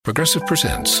Progressive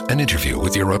presents an interview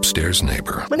with your upstairs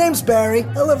neighbor. My name's Barry.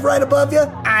 I live right above you.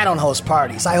 I don't host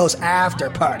parties. I host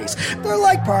after parties. They're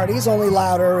like parties, only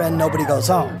louder and nobody goes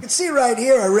home. You can see right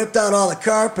here I ripped out all the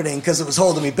carpeting because it was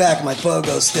holding me back with my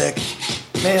pogo stick.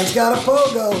 Man's got a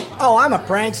pogo. Oh, I'm a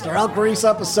prankster. I'll grease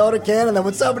up a soda can and then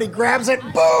when somebody grabs it,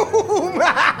 boom!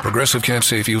 Progressive can't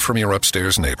save you from your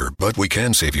upstairs neighbor, but we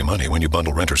can save you money when you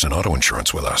bundle renters and auto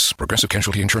insurance with us. Progressive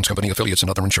Casualty Insurance Company, affiliates, and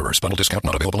other insurers. Bundle discount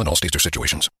not available in all states or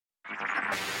situations.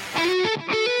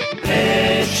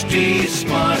 HD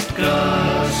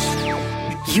Smartcast.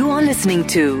 You are listening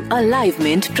to a Live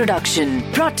Mint production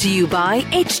brought to you by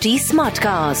HD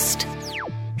Smartcast.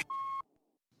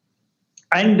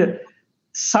 And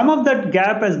some of that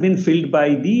gap has been filled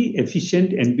by the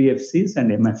efficient NBFCs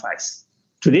and MFIs.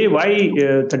 Today, why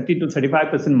 30 to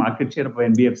 35% market share of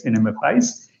NBFCs and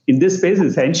MFIs in this space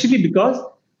is essentially because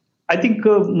I think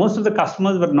most of the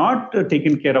customers were not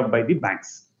taken care of by the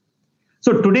banks.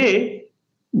 So today,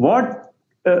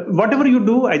 whatever you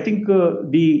do, I think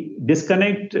the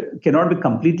disconnect cannot be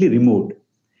completely removed.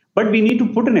 But we need to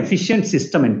put an efficient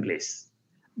system in place.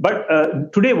 But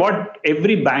today, what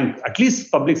every bank, at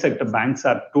least public sector banks,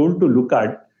 are told to look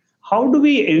at, how do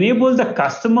we enable the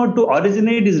customer to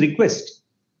originate his request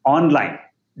online,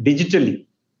 digitally?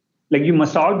 Like you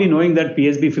must all be knowing that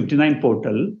PSB 59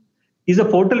 portal is a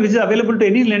portal which is available to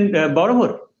any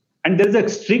borrower. And there's a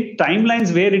strict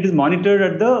timelines where it is monitored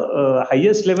at the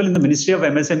highest level in the Ministry of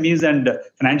MSMEs and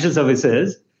Financial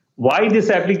Services. Why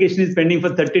this application is pending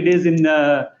for 30 days in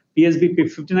PSB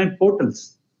 59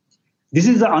 portals? This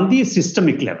is on the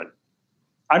systemic level.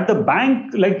 At the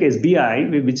bank like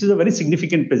SBI, which is a very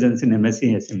significant presence in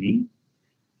MSME, SME,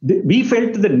 we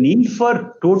felt the need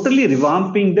for totally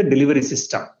revamping the delivery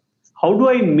system. How do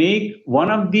I make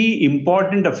one of the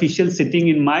important officials sitting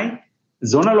in my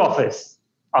zonal office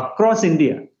across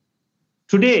India?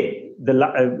 Today,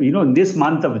 in this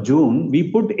month of June, we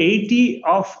put 80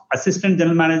 of assistant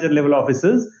general manager level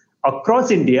officers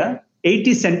across India,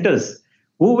 80 centers,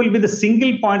 who will be the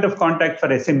single point of contact for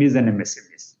SMEs and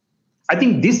MSMEs. I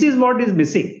think this is what is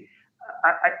missing.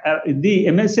 The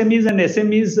MSMEs and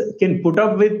SMEs can put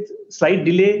up with slight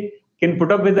delay, can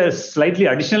put up with a slightly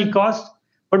additional cost,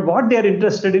 but what they are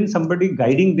interested in, somebody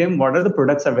guiding them, what are the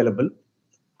products available,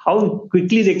 how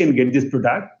quickly they can get this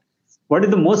product, what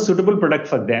is the most suitable product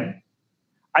for them.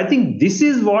 I think this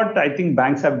is what I think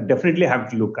banks definitely have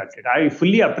to look at it. I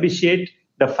fully appreciate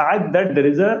the fact that there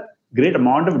is a great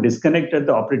amount of disconnect at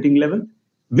the operating level,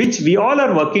 which we all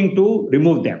are working to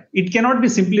remove them. It cannot be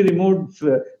simply removed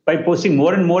by posting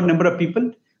more and more number of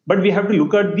people, but we have to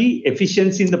look at the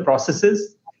efficiency in the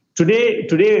processes.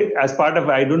 Today, as part of,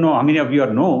 I don't know how many of you are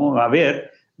aware,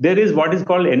 there is what is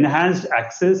called Enhanced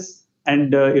Access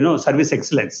and Service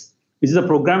Excellence, which is a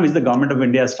program which the government of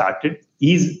India started,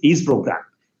 EASE program.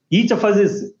 Each of us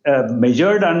is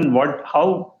measured on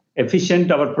how efficient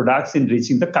our products in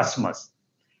reaching the customers.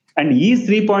 And EASE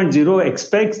 3.0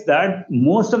 expects that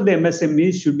most of the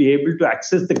MSMEs should be able to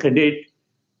access the credit,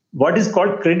 what is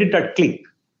called credit at click.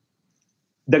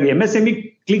 The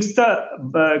MSME clicks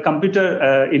the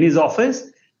computer in his office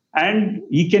and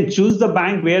he can choose the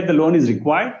bank where the loan is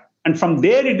required. And from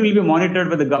there, it will be monitored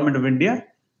by the government of India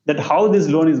that how this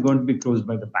loan is going to be closed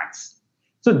by the banks.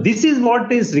 So this is what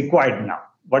is required now.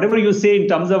 Whatever you say in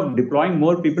terms of deploying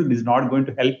more people is not going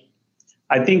to help.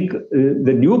 I think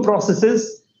the new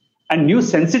processes and new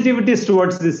sensitivities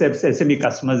towards this SME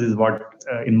customers is what,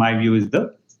 in my view, is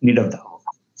the need of the hour.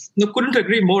 No, couldn't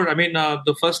agree more. I mean,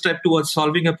 the first step towards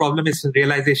solving a problem is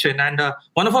realization. And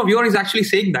one of our viewers is actually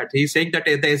saying that. He's saying that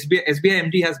the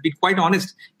SBI MD has been quite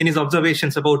honest in his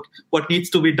observations about what needs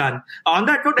to be done. On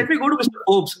that note, let me go to Mr.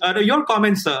 Forbes. Your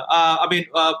comments, sir.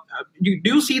 Do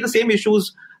you see the same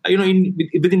issues,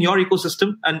 within your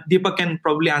ecosystem? And Deepak can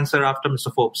probably answer after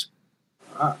Mr. Forbes.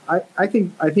 I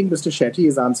think Mr. Shetty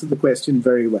has answered the question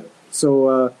very well.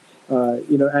 So,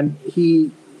 and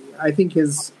I think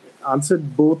has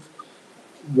answered both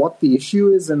what the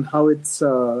issue is and how it's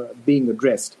being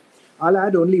addressed. I'll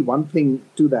add only one thing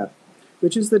to that,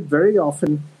 which is that very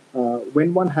often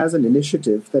when one has an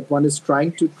initiative that one is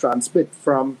trying to transmit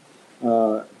from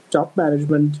top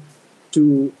management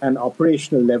to an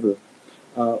operational level,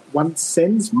 one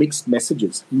sends mixed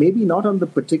messages, maybe not on the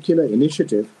particular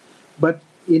initiative, but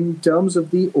in terms of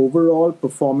the overall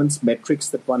performance metrics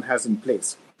that one has in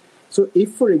place. So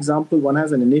if, for example, one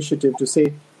has an initiative to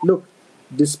say, look,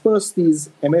 disperse these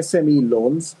MSME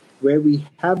loans where we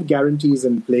have guarantees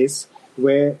in place,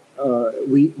 where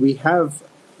we have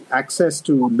access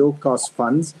to low-cost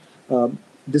funds,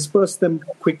 disperse them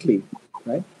quickly,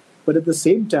 right? But at the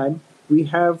same time, we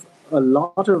have a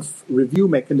lot of review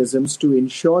mechanisms to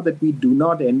ensure that we do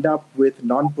not end up with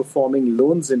non-performing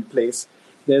loans in place.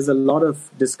 There's a lot of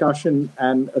discussion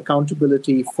and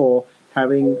accountability for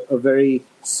having a very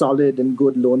solid and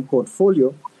good loan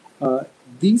portfolio.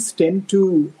 These tend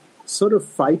to sort of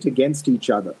fight against each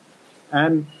other.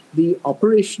 And the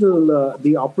operational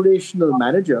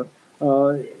manager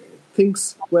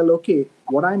thinks, well, okay,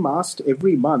 what I'm asked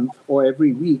every month or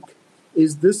every week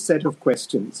is this set of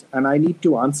questions, and I need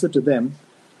to answer to them.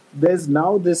 There's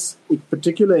now this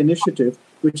particular initiative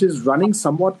which is running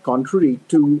somewhat contrary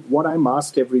to what I'm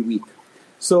asked every week.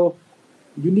 So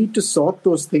you need to sort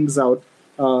those things out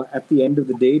at the end of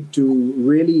the day to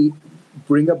really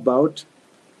bring about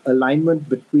alignment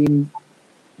between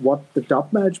what the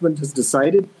top management has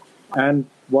decided and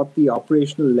what the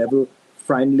operational level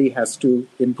finally has to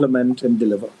implement and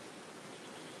deliver.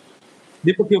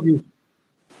 Deepak, your view.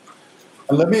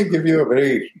 Let me give you a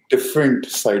very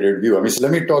different-sided view. I mean, so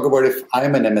let me talk about if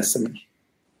I'm an MSME,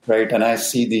 right, and I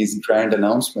see these grand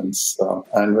announcements,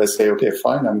 and I say, okay,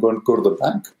 fine, I'm going to go to the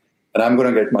bank, and I'm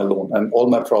going to get my loan, and all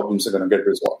my problems are going to get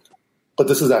resolved. But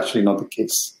this is actually not the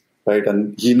case, right?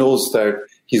 And he knows that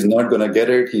he's not going to get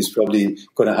it. He's probably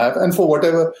going to have, and for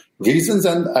whatever reasons,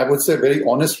 and I would say very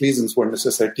honest reasons, what Mr.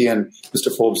 Sethi and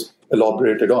Mr. Forbes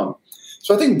elaborated on.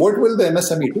 So I think what will the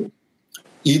MSME do?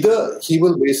 Either he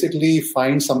will basically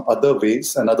find some other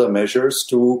ways and other measures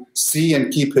to see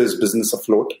and keep his business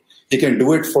afloat. He can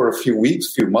do it for a few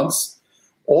weeks, few months,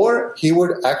 or he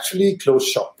would actually close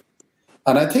shop.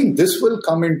 And I think this will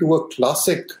come into a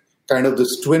classic kind of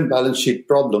this twin balance sheet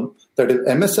problem that if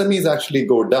MSMEs actually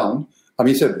go down, I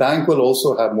mean, so bank will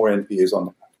also have more NPAs on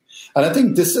the bank. And I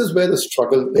think this is where the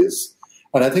struggle is.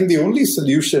 And I think the only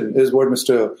solution is what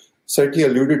Mr. Sethi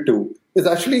alluded to, is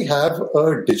actually have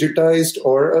a digitized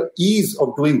or a ease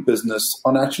of doing business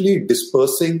on actually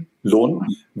dispersing loan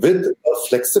with a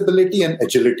flexibility and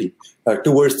agility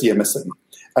towards the MSME.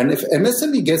 And if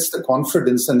MSME gets the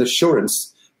confidence and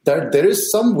assurance that there is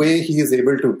some way he is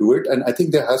able to do it, and I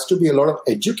think there has to be a lot of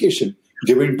education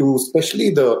given to especially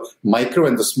the micro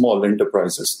and the small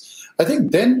enterprises, I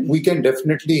think then we can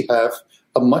definitely have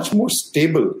a much more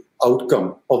stable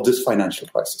outcome of this financial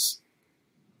crisis.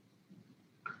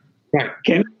 Right.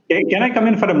 Can I come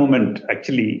in for a moment,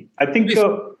 actually? I think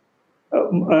not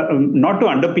to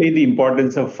underplay the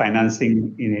importance of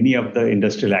financing in any of the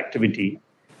industrial activity,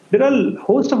 there are a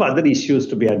host of other issues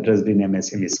to be addressed in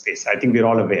MSME space. I think we're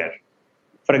all aware.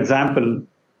 For example,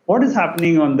 what is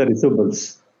happening on the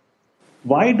receivables?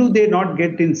 Why do they not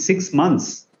get in 6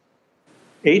 months,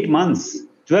 8 months,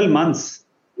 12 months?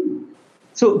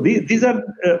 So these are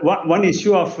one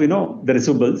issue of, the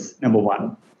receivables, number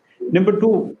one. Number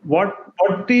two, what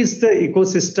is the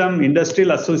ecosystem,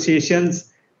 industrial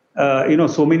associations,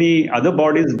 so many other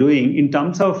bodies doing in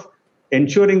terms of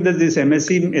ensuring that these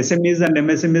SMEs and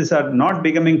MSMEs are not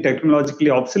becoming technologically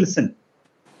obsolescent?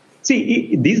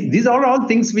 See, these are all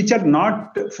things which are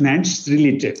not finance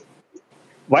related.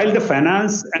 While the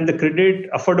finance and the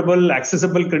credit, affordable,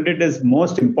 accessible credit is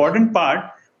most important part,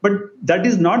 but that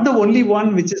is not the only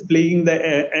one which is plaguing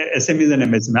the SMEs and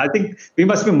MSMEs. I think we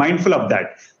must be mindful of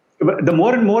that. The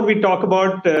more and more we talk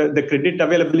about the credit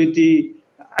availability,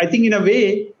 I think in a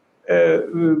way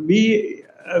we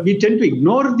tend to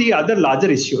ignore the other larger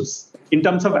issues in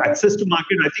terms of access to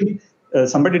market. I think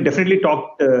somebody definitely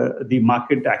talked the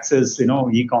market access,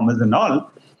 e-commerce and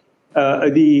all.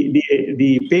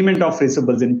 The payment of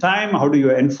receivables in time. How do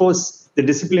you enforce the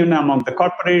discipline among the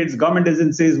corporates, government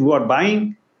agencies who are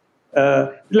buying?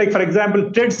 Like, for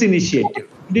example, TREDS initiative.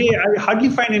 Today, I hardly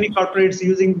find any corporates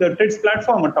using the TREDS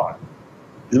platform at all.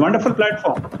 It's a wonderful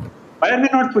platform. Why are they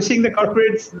not pushing the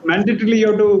corporates? Mandatorily, you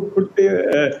have to put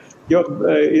you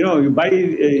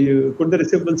put the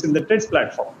receivables in the TREDS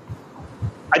platform.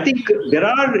 I think there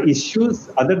are issues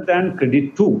other than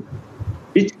credit too,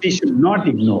 which we should not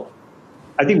ignore.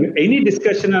 I think any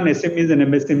discussion on SMEs and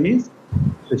MSMEs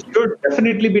should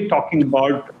definitely be talking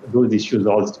about those issues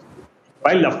also.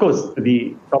 While, of course,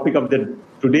 the topic of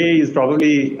today is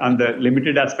probably on the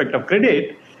limited aspect of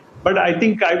credit, but I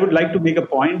think I would like to make a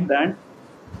point that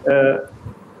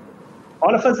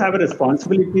all of us have a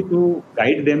responsibility to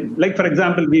guide them. Like, for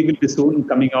example, we will be soon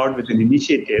coming out with an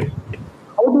initiative.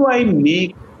 How do I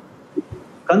make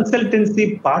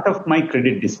consultancy part of my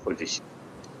credit disposition?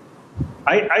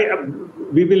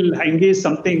 We will engage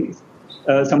somebody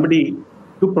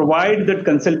to provide that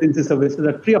consultancy services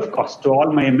at free of cost to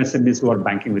all my MSMEs who are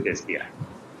banking with SBI.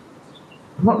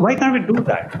 Why can't we do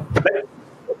that?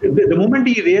 The moment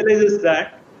he realizes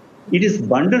that it is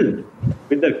bundled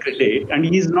with the credit and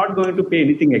he is not going to pay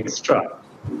anything extra,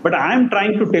 But I'm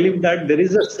trying to tell him that there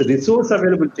is a resource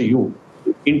available to you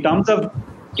in terms of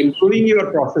improving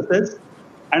your processes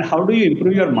and how do you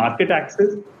improve your market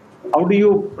access? How do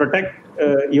you protect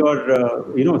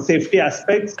your safety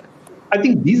aspects? I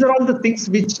think these are all the things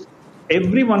which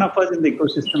every one of us in the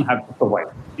ecosystem have to provide.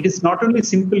 It is not only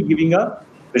simple giving a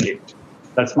credit.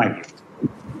 That's my view.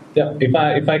 Yeah,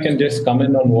 if I can just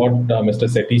comment on what Mr.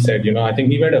 Sethi said, I think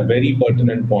he made a very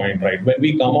pertinent point, right? When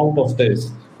we come out of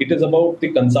this, it is about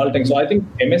the consulting. So I think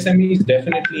MSMEs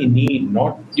definitely need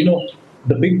not,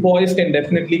 the big boys can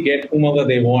definitely get whomever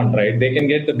they want, right? They can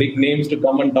get the big names to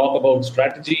come and talk about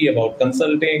strategy, about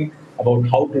consulting, about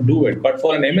how to do it. But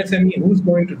for an MSME, who's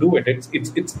going to do it?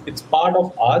 It's part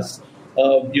of us.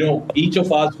 Each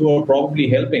of us who are probably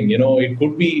helping, it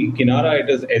could be Kinara, it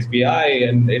is SBI,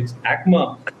 and it's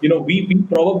ACMA. We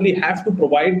probably have to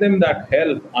provide them that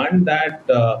help and that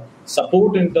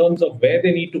support in terms of where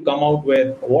they need to come out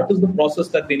with, what is the process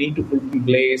that they need to put in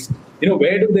place,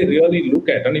 where do they really look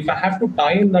at? And if I have to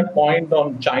tie in that point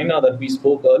on China that we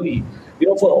spoke early,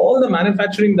 for all the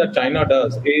manufacturing that China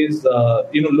does is,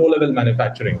 low-level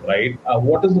manufacturing, right?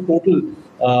 What is the total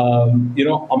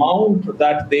amount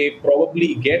that they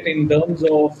probably get in terms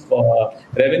of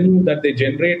revenue that they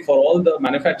generate for all the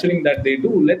manufacturing that they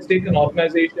do? Let's take an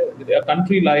organization, a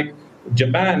country like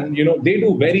Japan, they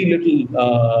do very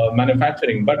little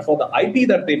manufacturing, but for the IP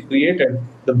that they've created,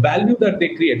 the value that they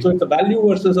create. So it's a value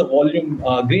versus a volume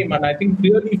game. And I think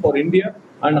clearly for India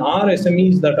and our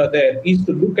SMEs that are there is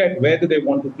to look at where do they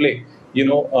want to play.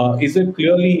 Is it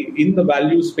clearly in the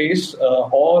value space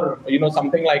or,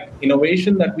 something like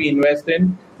innovation that we invest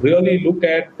in, really look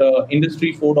at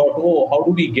Industry 4.0, how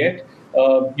do we get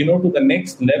to the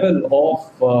next level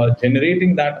of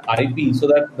generating that IP so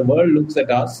that the world looks at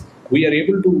us, we are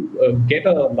able to get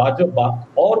a larger buck,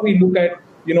 or we look at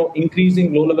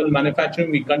increasing low-level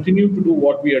manufacturing, we continue to do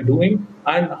what we are doing,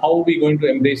 and how are we going to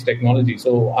embrace technology.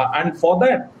 So, and for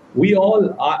that, we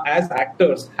all, as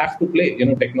actors, have to play.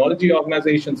 Technology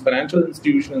organizations, financial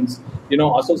institutions,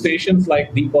 associations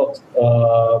like Deepak,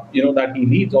 that he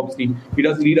leads. Obviously, he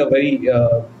does lead a very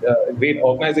great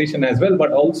organization as well.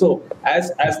 But also,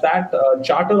 as that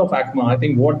charter of ACMA, I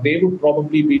think what they would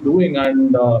probably be doing,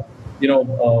 and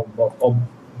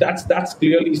that's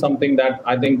clearly something that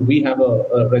I think we have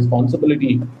a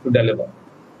responsibility to deliver.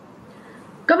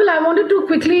 Kapil, I wanted to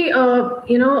quickly,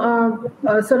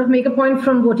 sort of make a point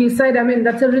from what you said. I mean,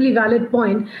 that's a really valid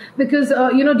point because,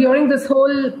 during this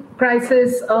whole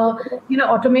crisis,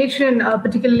 automation,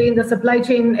 particularly in the supply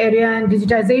chain area and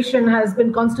digitization has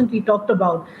been constantly talked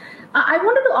about. I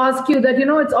wanted to ask you that,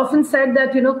 it's often said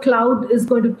that, cloud is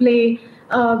going to play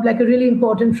like a really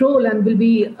important role and will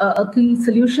be a key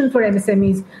solution for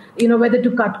MSMEs, whether to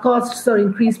cut costs or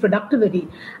increase productivity.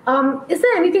 Is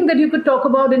there anything that you could talk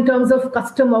about in terms of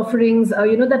custom offerings,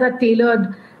 that are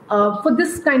tailored for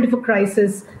this kind of a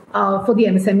crisis for the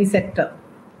MSME sector?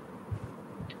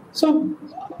 So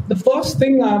the first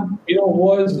thing,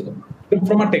 was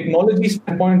from a technology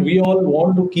standpoint, we all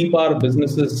want to keep our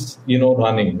businesses,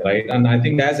 running, right? And I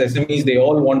think as SMEs, they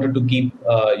all wanted to keep,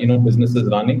 businesses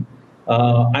running.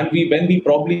 And when we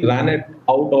probably ran it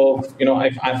out of,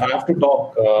 if I have to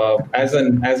talk as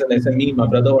an SME, my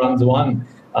brother runs one.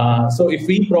 So if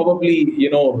we probably,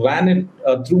 ran it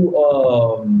through,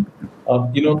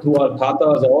 through our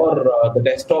khatas or the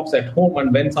desktops at home,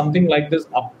 and when something like this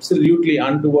absolutely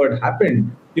untoward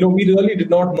happened, we really did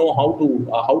not know how to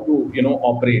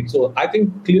operate. So I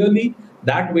think clearly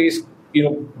that way,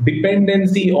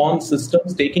 dependency on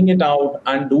systems, taking it out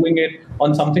and doing it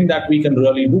on something that we can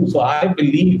really do. So I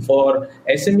believe for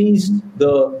SMEs,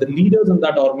 the leaders in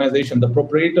that organization, the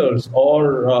proprietors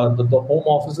or the home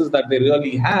offices that they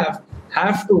really have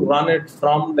to run it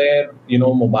from their,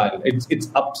 mobile.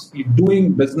 It's up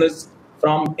doing business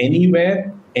from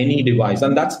anywhere, any device.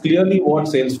 And that's clearly what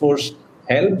Salesforce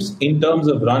helps in terms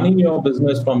of running your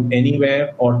business from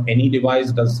anywhere or any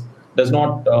device does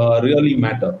not really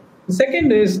matter. The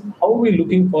second is how are we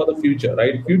looking for the future,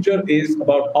 right? Future is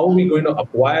about how are we going to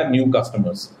acquire new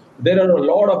customers. There are a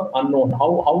lot of unknown.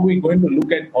 How are we going to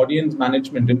look at audience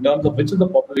management in terms of which is the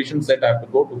population set I have to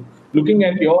go to? Looking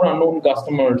at your unknown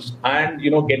customers and,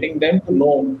 getting them to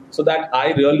know so that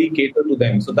I really cater to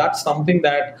them. So that's something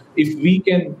that if we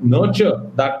can nurture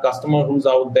that customer who's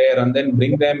out there and then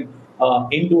bring them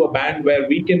into a band where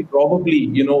we can probably,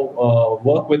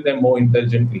 work with them more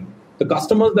intelligently. The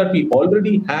customers that we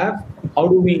already have, how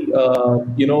do we,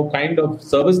 kind of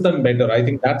service them better? I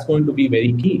think that's going to be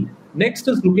very key. Next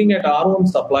is looking at our own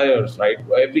suppliers, right?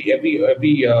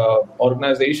 Every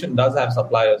organization does have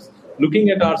suppliers. Looking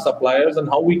at our suppliers and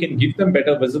how we can give them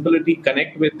better visibility,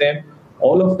 connect with them,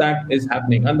 all of that is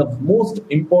happening. And the most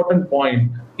important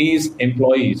point is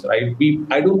employees, right?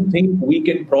 I don't think we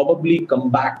can probably come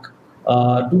back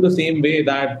to the same way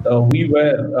that we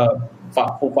were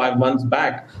 4-5 months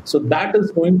back. So that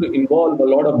is going to involve a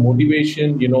lot of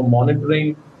motivation,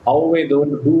 monitoring, how we're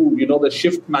going to do, the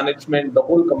shift management, the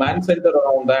whole command center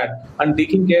around that, and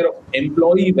taking care of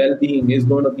employee well-being is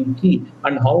going to be key.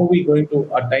 And how are we going to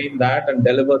attain that and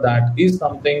deliver that is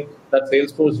something that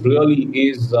Salesforce really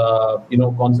is,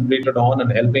 concentrated on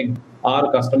and helping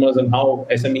our customers and how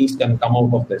SMEs can come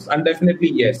out of this. And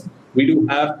definitely, yes, we do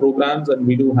have programs and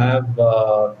we do have,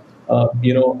 the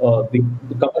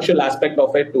commercial aspect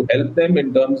of it to help them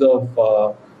in terms of,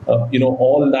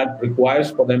 all that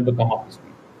requires for them to come up to speed.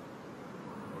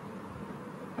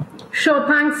 Sure,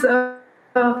 thanks,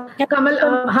 Kamal.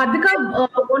 Hardika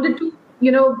wanted to,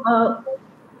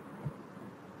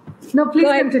 no, please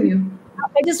continue.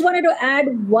 I just wanted to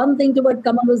add one thing to what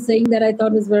Kamal was saying that I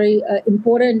thought was very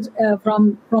important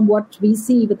from what we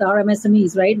see with our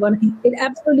MSMEs, right? It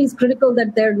absolutely is critical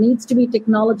that there needs to be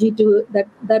technology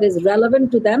that is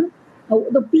relevant to them.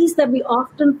 The piece that we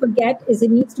often forget is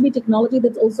it needs to be technology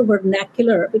that's also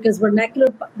vernacular, because vernacular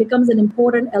becomes an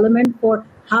important element for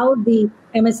how the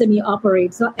MSME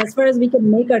operates. So as far as we can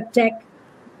make our tech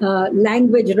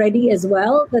language ready as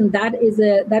well, then that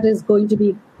is going to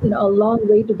be a long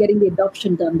way to getting the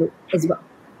adoption done as well.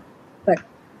 But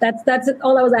that's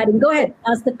all I was adding. Go ahead,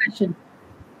 ask the question.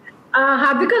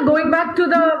 Hardika, going back to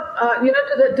the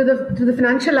to the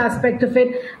financial aspect of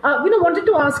it, wanted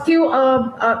to ask you,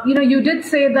 you did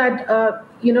say that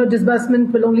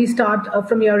disbursement will only start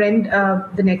from your end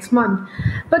the next month,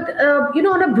 but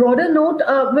on a broader note,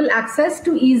 will access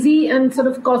to easy and sort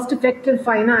of cost-effective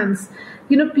finance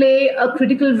play a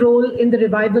critical role in the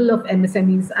revival of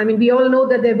MSMEs? I mean, we all know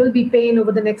that there will be pain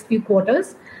over the next few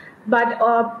quarters, but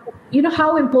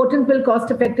how important will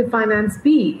cost-effective finance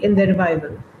be in the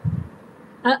revival?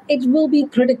 It will be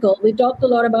critical. We talked a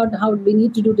lot about how we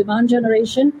need to do demand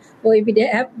generation, but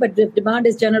if demand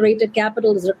is generated,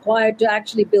 capital is required to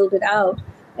actually build it out.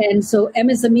 And so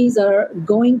MSMEs are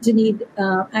going to need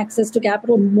access to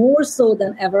capital more so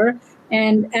than ever.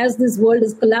 And as this world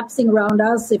is collapsing around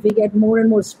us, if we get more and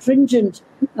more stringent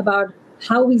about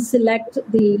how we select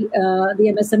the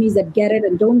MSMEs that get it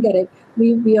and don't get it,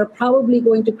 we are probably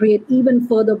going to create even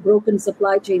further broken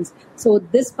supply chains. So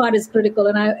this part is critical.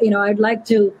 And I'd like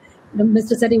to,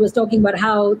 Mr. Sethi was talking about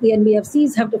how the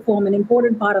NBFCs have to form an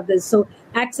important part of this. So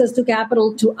access to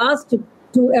capital to us, to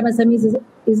MSMEs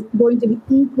is going to be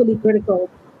equally critical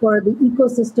for the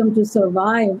ecosystem to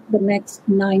survive the next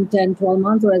 9, 10, 12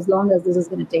 months, or as long as this is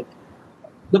going to take.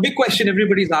 The big question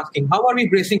everybody's asking, how are we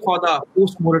bracing for the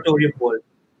post-moratorium world?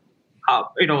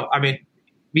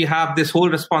 We have this whole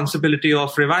responsibility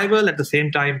of revival. At the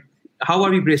same time, how are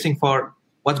we bracing for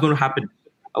what's going to happen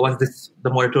once the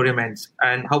moratorium ends?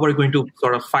 And how are we going to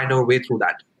sort of find our way through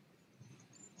that?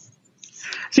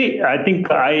 See, I think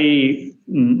I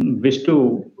wish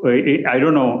to, I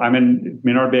don't know, it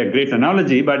may not be a great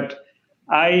analogy, but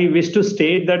I wish to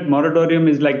state that moratorium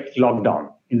is like lockdown,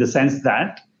 in the sense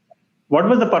that what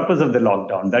was the purpose of the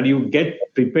lockdown? That you get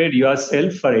prepared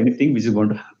yourself for anything which is going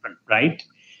to happen, right?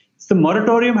 So the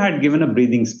moratorium had given a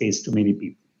breathing space to many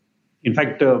people. In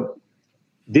fact,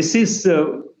 this is,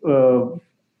 the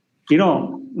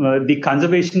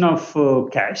conservation of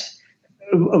cash.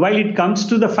 While it comes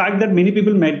to the fact that many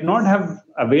people might not have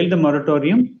availed the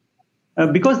moratorium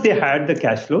because they had the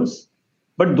cash flows,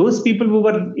 but those people who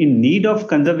were in need of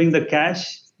conserving the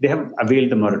cash, they have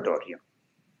availed the moratorium.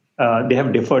 They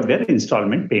have deferred their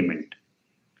installment payment.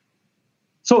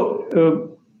 So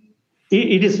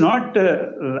it is not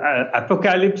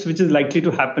apocalypse which is likely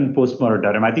to happen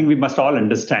post-moratorium. I think we must all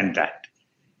understand that.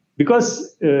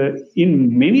 Because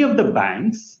in many of the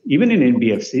banks, even in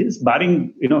NBFCs,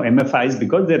 barring MFIs,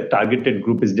 because their targeted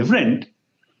group is different,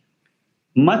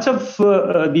 much of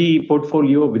the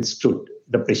portfolio withstood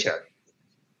the pressure.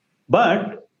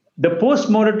 But the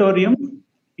post-moratorium,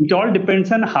 it all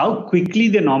depends on how quickly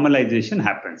the normalization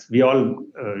happens. We all,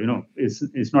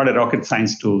 it's not a rocket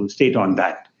science to state on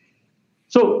that.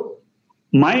 So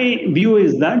my view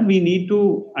is that we need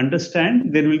to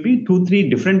understand there will be 2-3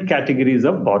 different categories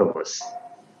of borrowers.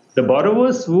 The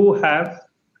borrowers who have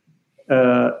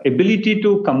ability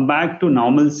to come back to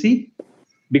normalcy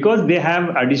because they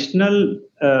have additional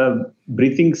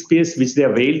breathing space which they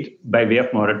availed by way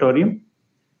of moratorium.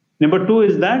 Number 2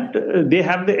 is that they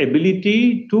have the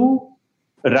ability to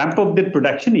ramp up their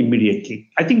production immediately.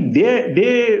 I think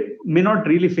they may not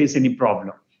really face any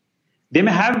problem. They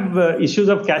may have issues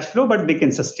of cash flow, but they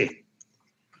can sustain.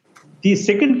 The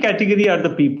second category are the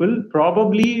people,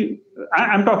 probably,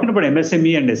 I'm talking about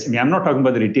MSME and SME. I'm not talking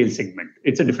about the retail segment.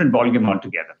 It's a different ballgame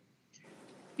altogether.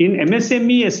 In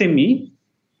MSME, SME,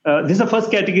 this is the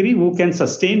first category who can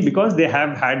sustain because they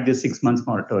have had this 6 months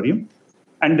moratorium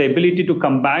and the ability to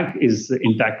come back is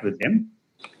intact with them.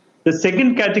 The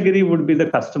second category would be the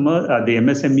customer, the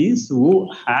MSMEs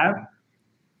who have,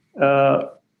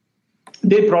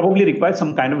 they probably require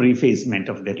some kind of refacement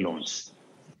of their loans.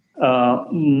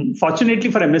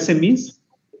 Fortunately for MSMEs,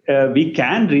 we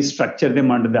can restructure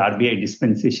them under the RBI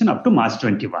dispensation up to March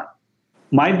 21.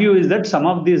 My view is that some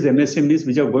of these MSMEs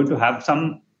which are going to have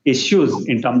some issues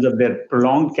in terms of their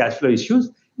prolonged cash flow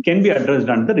issues can be addressed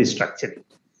under the restructuring.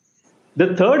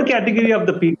 The third category of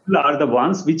the people are the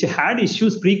ones which had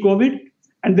issues pre-COVID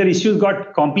and their issues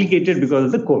got complicated because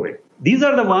of the COVID. These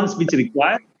are the ones which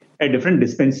require a different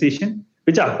dispensation,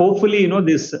 which are hopefully,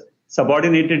 this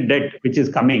subordinated debt which is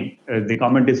coming. The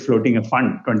government is floating a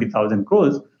fund, 20,000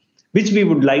 crores, which we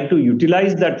would like to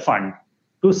utilize that fund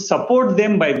to support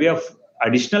them by way of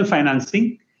additional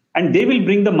financing, and they will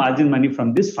bring the margin money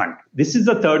from this fund. This is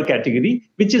the third category,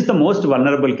 which is the most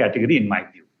vulnerable category in my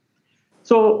view.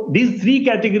 So these three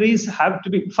categories have to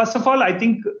be, first of all, I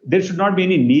think there should not be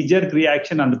any knee-jerk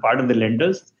reaction on the part of the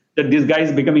lenders that this guy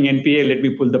is becoming NPA, let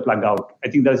me pull the plug out. I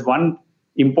think that's one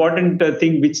important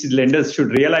thing which lenders should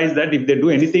realize, that if they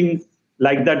do anything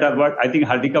like that, or what I think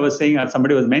Hardika was saying or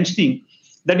somebody was mentioning,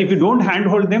 that if you don't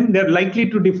handhold them, they're likely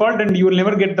to default and you will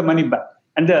never get the money back.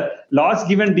 And the loss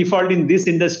given default in this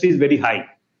industry is very high,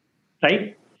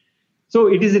 right? So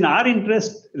it is in our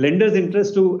interest, lenders'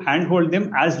 interest, to handhold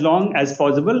them as long as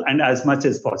possible and as much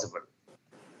as possible.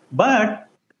 But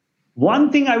one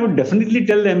thing I would definitely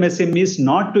tell the MSMEs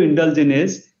not to indulge in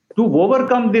is to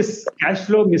overcome this cash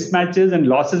flow mismatches and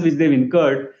losses which they've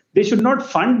incurred. They should not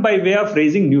fund by way of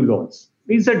raising new loans.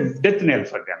 It's a death knell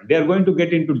for them. They are going to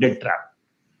get into debt trap.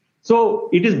 So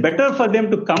it is better for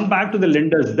them to come back to the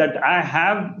lenders that I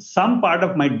have some part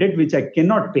of my debt which I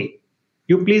cannot pay.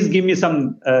 You please give me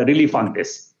some relief on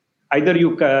this. Either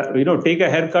you take a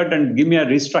haircut and give me a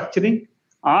restructuring,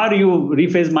 or you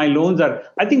rephase my loans. Or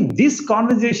I think this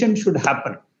conversation should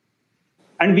happen.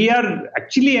 And we are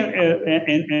actually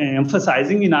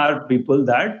emphasizing in our people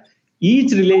that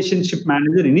each relationship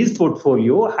manager in his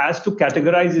portfolio has to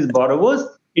categorize his borrowers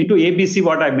into ABC,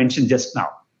 what I mentioned just now.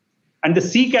 And the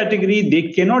C category,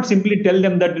 they cannot simply tell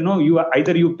them that,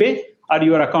 either you pay or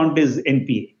your account is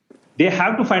NPA. They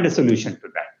have to find a solution to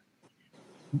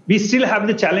that. We still have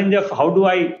the challenge of how do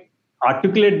I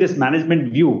articulate this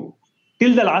management view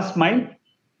till the last mile.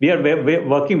 We are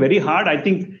working very hard. I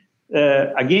think,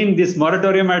 again, this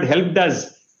moratorium had helped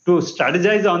us to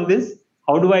strategize on this.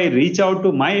 How do I reach out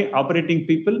to my operating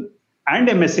people and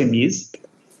MSMEs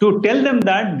to tell them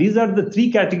that these are the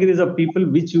three categories of people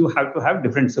which you have to have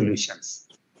different solutions.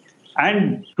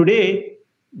 And today,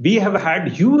 we have had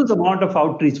huge amount of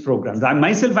outreach programs. I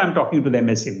myself am talking to the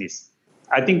MSMEs.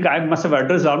 I think I must have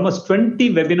addressed almost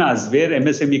 20 webinars where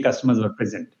MSME customers were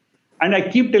present. And I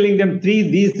keep telling them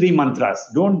these three mantras.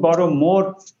 Don't borrow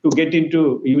more you will get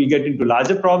into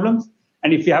larger problems.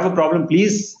 And if you have a problem,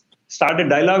 please start a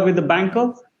dialogue with the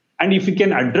banker. And if you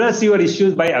can address your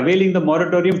issues by availing the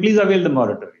moratorium, please avail the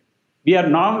moratorium. We are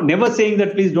now never saying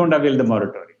that please don't avail the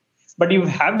moratorium. But if you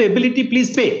have the ability,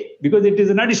 please pay, because it is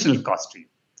an additional cost to you.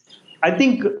 I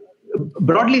think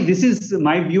broadly, this is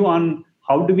my view on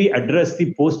how do we address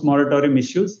the post-moratorium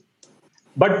issues.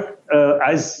 But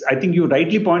as I think you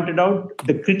rightly pointed out,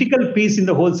 the critical piece in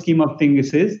the whole scheme of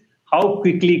things is how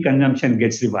quickly consumption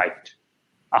gets revived,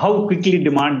 how quickly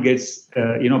demand gets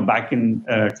back in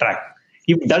track.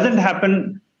 If it doesn't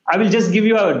happen, I will just give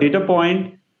you a data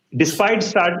point. Despite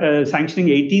sanctioning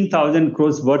 18,000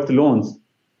 crores worth loans,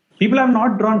 people have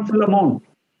not drawn full amount.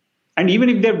 And even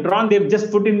if they've drawn, they've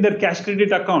just put in their cash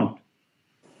credit account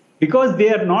because they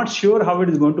are not sure how it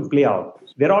is going to play out.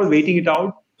 They're all waiting it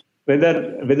out,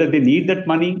 whether they need that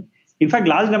money. In fact,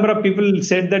 large number of people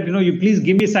said that, you please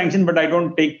give me sanction, but I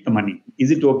don't take the money.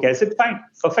 Is it okay? I said, fine,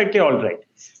 perfectly all right.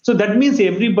 So that means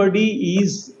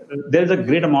there's a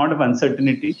great amount of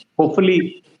uncertainty.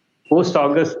 Hopefully,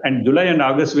 post-August and July and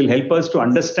August will help us to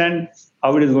understand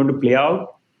how it is going to play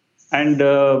out. And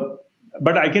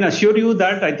but I can assure you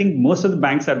that I think most of the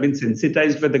banks have been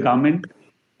sensitized by the government.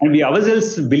 And we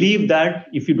ourselves believe that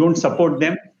if you don't support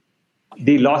them,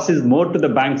 the loss is more to the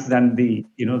banks than the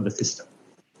system.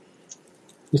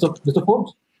 Mr.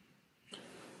 Forbes?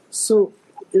 So,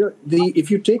 if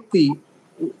you take the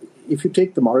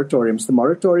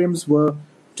moratoriums were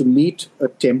to meet a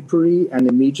temporary and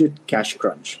immediate cash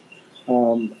crunch.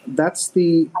 That's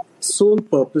the sole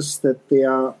purpose that they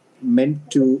are meant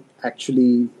to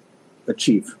actually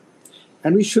achieve.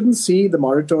 And we shouldn't see the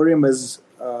moratorium as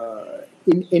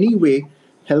in any way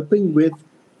helping with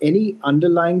any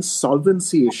underlying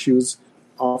solvency issues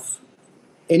of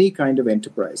any kind of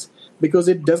enterprise, because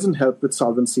it doesn't help with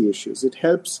solvency issues. It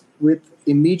helps with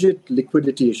immediate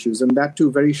liquidity issues, and that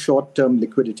too very short-term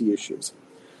liquidity issues.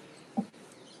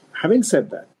 Having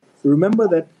said that, remember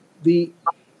that the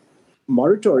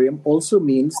moratorium also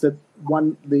means that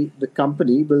the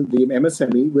company, the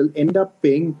MSME, will end up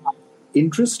paying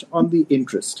interest on the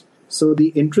interest. So the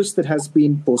interest that has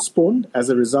been postponed as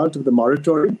a result of the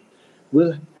moratorium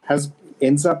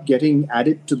ends up getting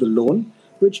added to the loan,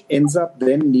 which ends up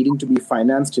then needing to be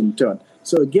financed in turn.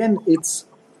 So again, it's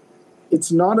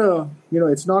not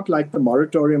like the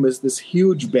moratorium is this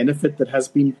huge benefit that has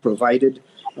been provided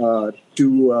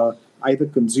to either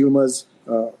consumers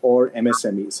or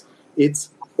MSMEs. It's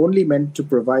only meant to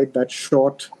provide that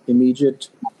short, immediate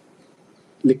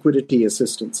liquidity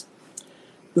assistance.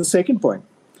 The second point,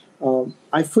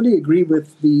 I fully agree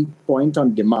with the point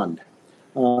on demand.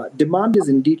 Demand is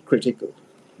indeed critical.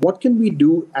 What can we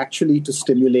do actually to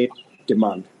stimulate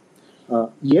demand?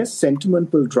 Yes,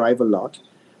 sentiment will drive a lot,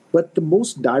 but the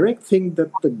most direct thing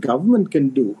that the government can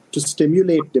do to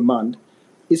stimulate demand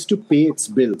is to pay its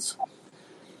bills.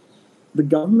 The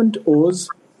government owes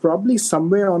probably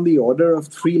somewhere on the order of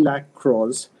 3 lakh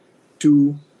crores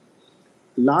to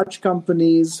large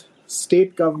companies,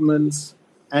 state governments,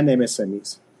 and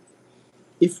MSMEs.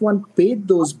 If one paid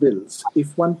those bills,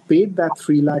 if one paid that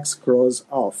 3 lakh crores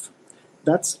off,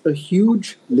 that's a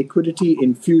huge liquidity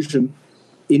infusion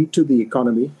into the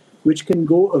economy, which can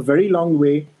go a very long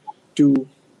way to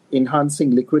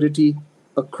enhancing liquidity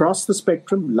across the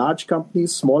spectrum, large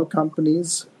companies, small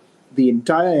companies, the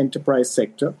entire enterprise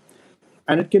sector.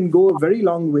 And it can go a very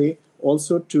long way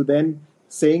also to then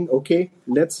saying, okay,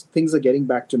 things are getting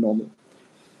back to normal.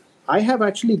 I have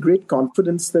actually great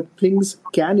confidence that things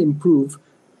can improve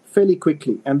fairly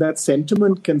quickly and that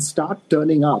sentiment can start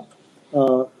turning up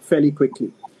fairly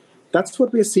quickly. That's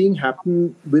what we're seeing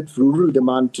happen with rural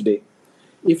demand today.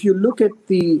 If you look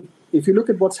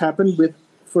at what's happened with,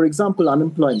 for example,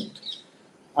 unemployment.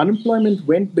 Unemployment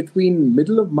went between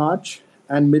middle of March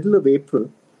and middle of April.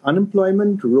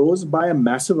 Unemployment rose by a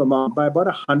massive amount, by about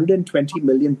 120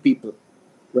 million people,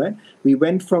 right? We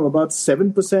went from about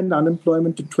 7%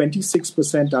 unemployment to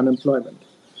 26% unemployment.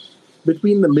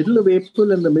 Between the middle of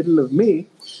April and the middle of May,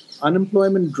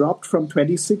 unemployment dropped from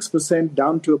 26%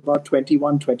 down to about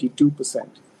 21, 22%.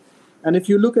 And if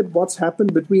you look at what's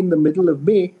happened between the middle of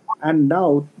May and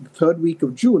now, the third week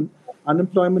of June,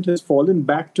 unemployment has fallen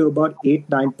back to about 8,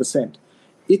 9%.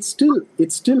 It's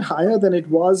still higher than it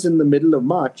was in the middle of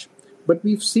March, but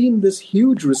we've seen this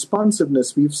huge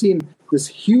responsiveness. We've seen this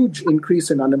huge increase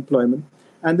in unemployment,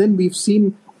 and then we've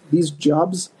seen these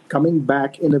jobs coming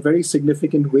back in a very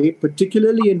significant way,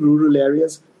 particularly in rural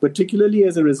areas, particularly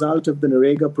as a result of the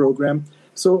NREGA program.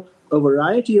 So a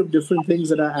variety of different things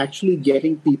that are actually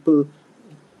getting people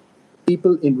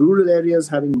in rural areas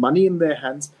having money in their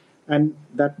hands, and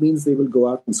that means they will go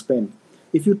out and spend.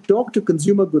 If you talk to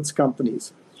consumer goods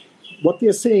companies, what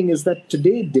they're saying is that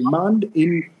today demand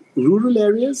in rural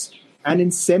areas and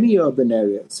in semi-urban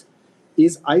areas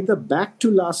is either back to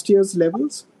last year's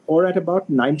levels or at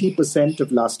about 90%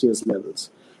 of last year's levels.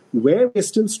 Where we're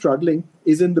still struggling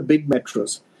is in the big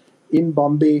metros, in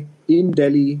Bombay, in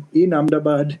Delhi, in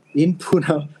Ahmedabad, in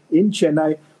Pune, in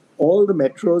Chennai, all the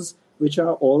metros which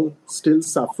are all still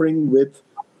suffering with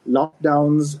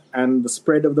lockdowns and the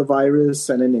spread of the virus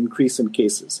and an increase in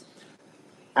cases.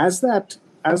 As that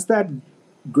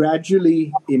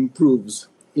gradually improves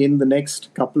in the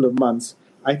next couple of months,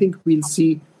 I think we'll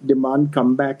see demand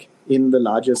come back in the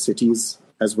larger cities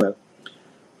as well.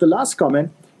 The last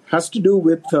comment has to do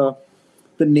with the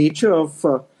nature of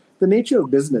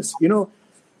business. You know,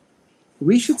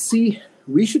 we should see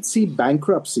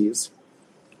bankruptcies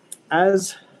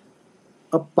as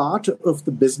a part of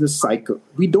the business cycle.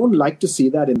 We don't like to see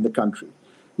that in the country.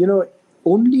 You know,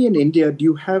 only in India do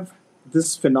you have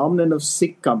this phenomenon of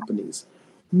sick companies.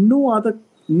 No other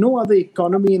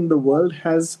economy in the world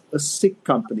has a sick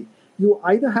company. You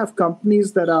either have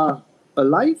companies that are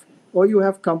alive or you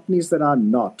have companies that are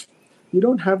not. You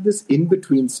don't have this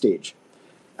in-between stage.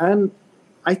 And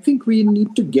I think we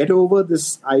need to get over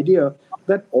this idea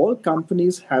that all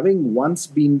companies having once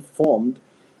been formed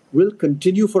will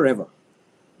continue forever.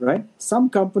 Right? Some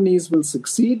companies will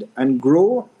succeed and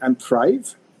grow and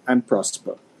thrive and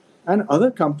prosper. And other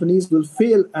companies will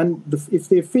fail. And if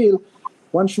they fail,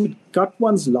 one should cut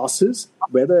one's losses,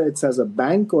 whether it's as a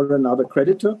bank or another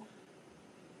creditor,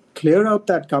 clear out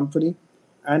that company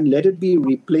and let it be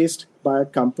replaced by a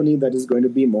company that is going to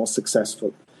be more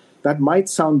successful. That might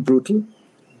sound brutal,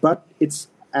 but it's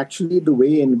actually the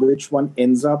way in which one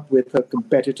ends up with a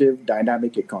competitive,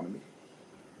 dynamic economy.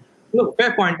 Look,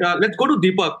 fair point. Let's go to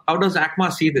Deepak. How does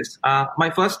ACMA see this? My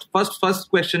first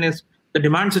question is the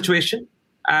demand situation.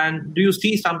 And do you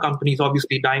see some companies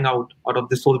obviously dying out of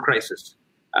this whole crisis?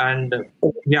 And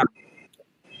Yeah,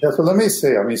 so let me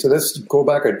say, so let's go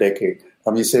back a decade.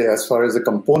 Say as far as the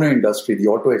component industry, the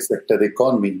auto sector, the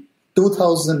economy,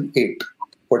 2008,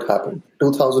 what happened?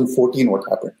 2014, what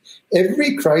happened?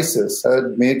 Every crisis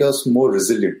had made us more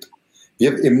resilient. We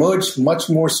have emerged much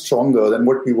more stronger than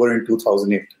what we were in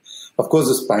 2008. Of course,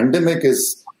 this pandemic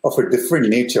is of a different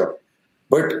nature.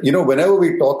 But, whenever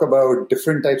we talk about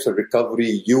different types of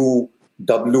recovery, you,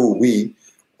 W, we,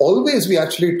 always we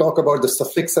actually talk about the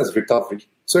suffix as recovery.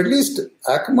 So at least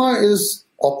ACMA is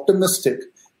optimistic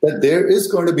that there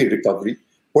is going to be recovery.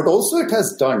 What also it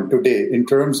has done today in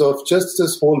terms of just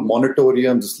this whole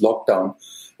moratorium, this lockdown,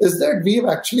 is that we have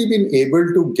actually been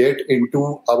able to get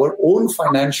into our own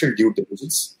financial due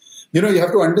diligence. You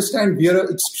have to understand we are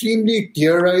an extremely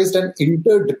tierized and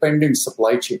interdependent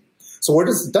supply chain. So what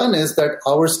it's done is that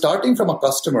starting from our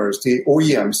customers, the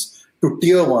OEMs, to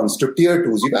tier ones, to tier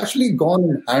twos, we've actually gone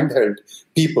and handheld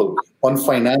people on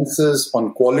finances,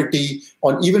 on quality,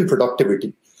 on even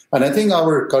productivity. And I think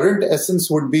our current essence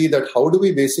would be that how do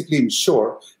we basically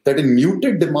ensure that in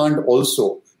muted demand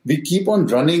also, we keep on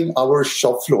running our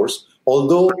shop floors,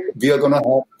 although we are going to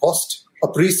have cost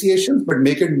appreciation, but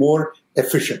make it more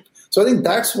efficient. So I think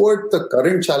that's what the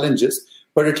current challenge is.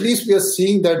 But at least we are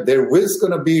seeing that there is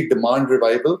going to be demand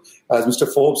revival. As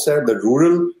Mr. Forbes said, the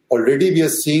rural already we are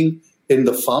seeing. In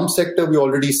the farm sector, we're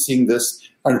already seeing this.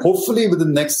 And hopefully within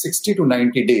the next 60 to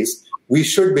 90 days, we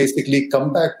should basically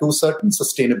come back to certain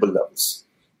sustainable levels.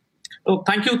 Oh,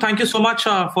 thank you so much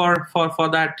for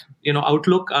that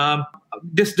outlook.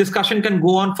 This discussion can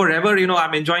go on forever.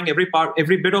 I'm enjoying every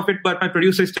bit of it, but my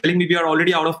producer is telling me we are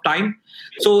already out of time.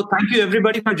 So thank you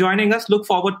everybody for joining us. Look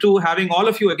forward to having all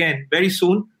of you again very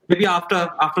soon, maybe after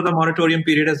the moratorium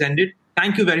period has ended.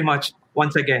 Thank you very much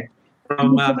once again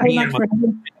from me and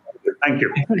Thank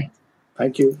you.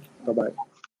 Thank you. Bye-bye.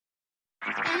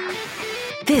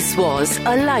 This was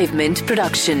a Livemint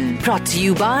production brought to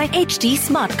you by HT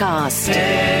Smartcast.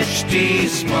 HT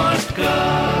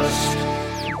Smartcast.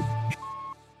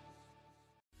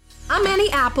 I'm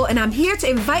Annie Apple, and I'm here to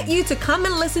invite you to come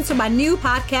and listen to my new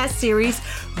podcast series,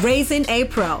 Raising a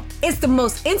Pro. It's the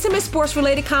most intimate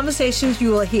sports-related conversations you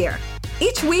will hear.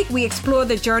 Each week, we explore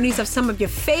the journeys of some of your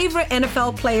favorite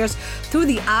NFL players through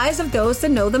the eyes of those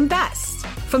that know them best.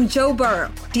 From Joe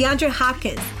Burrow, DeAndre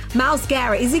Hopkins, Myles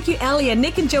Garrett, Ezekiel Elliott,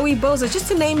 Nick and Joey Bosa, just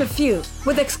to name a few.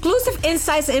 With exclusive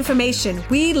insights and information,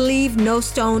 we leave no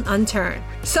stone unturned.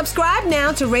 Subscribe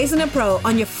now to Raising a Pro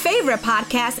on your favorite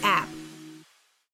podcast app.